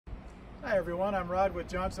Hi everyone, I'm Rod with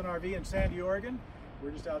Johnson RV in Sandy, Oregon.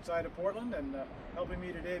 We're just outside of Portland, and helping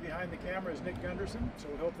me today behind the camera is Nick Gunderson. So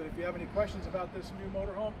we hope that if you have any questions about this new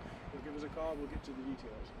motorhome, you'll give us a call, we'll get you the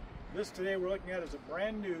details. This today we're looking at is a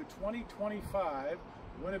brand new 2025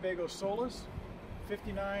 Winnebago Solis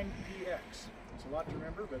 59PX. It's a lot to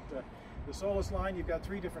remember, but the Solis line, you've got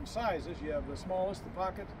three different sizes. You have the smallest, the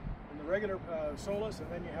pocket, and the regular Solis,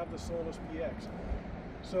 and then you have the Solis PX.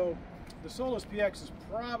 So the Solis PX is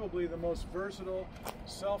probably the most versatile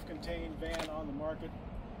self-contained van on the market.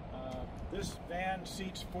 This van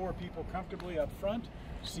seats 4 people comfortably up front,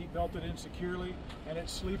 seat belted in securely, and it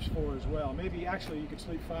sleeps 4 as well. Maybe actually you could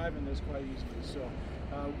sleep 5 in this quite easily. So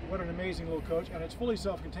what an amazing little coach, and it's fully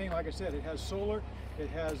self-contained. Like I said, it has solar, it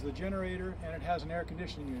has the generator, and it has an air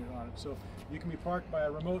conditioning unit on it. So you can be parked by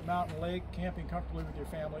a remote mountain lake, camping comfortably with your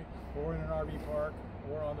family, or in an RV park,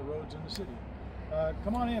 or on the roads in the city.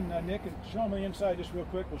 Come on in, Nick, and show them the inside just real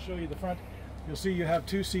quick. We'll show you the front. You'll see you have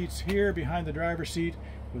 2 seats here behind the driver's seat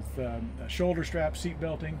with shoulder strap seat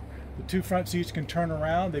belting. The 2 front seats can turn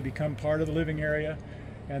around. They become part of the living area.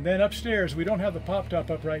 And then upstairs, we don't have the pop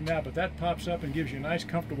top up right now, but that pops up and gives you a nice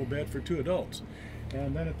comfortable bed for 2 adults.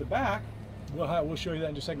 And then at the back, we'll show you that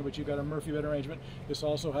in just a second, but you've got a Murphy bed arrangement. This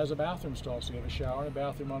also has a bathroom stall, so you have a shower and a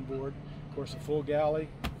bathroom on board. Of course, a full galley,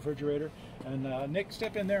 refrigerator. And Nick,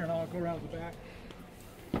 step in there and I'll go around the back.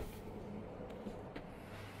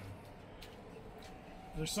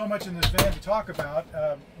 There's so much in this van to talk about.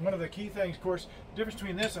 One of the key things, of course, the difference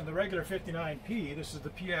between this and the regular 59P, this is the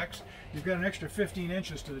PX, you've got an extra 15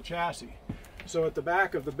 inches to the chassis. So at the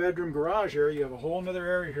back of the bedroom garage area, you have a whole other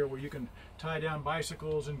area here where you can tie down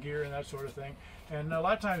bicycles and gear and that sort of thing. And a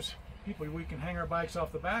lot of times, we can hang our bikes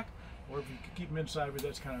off the back, or if you can keep them inside, but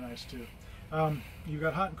that's kind of nice too. You've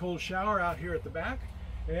got hot and cold shower out here at the back,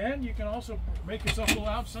 and you can also make yourself a little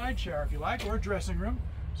outside shower if you like, or a dressing room.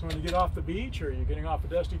 So when you get off the beach or you're getting off a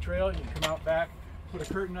dusty trail, you can come out back, put a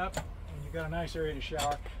curtain up, and you've got a nice area to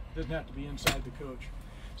shower. It doesn't have to be inside the coach.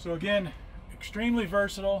 So again, extremely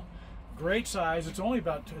versatile, great size. It's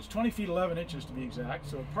 20 feet 11 inches to be exact,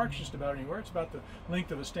 so it parks just about anywhere. It's about the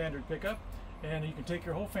length of a standard pickup, and you can take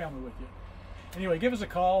your whole family with you. Anyway, give us a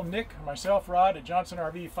call, Nick or myself, Rod, at Johnson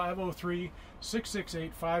RV,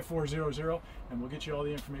 503-668-5400, and we'll get you all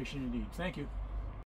the information you need. Thank you.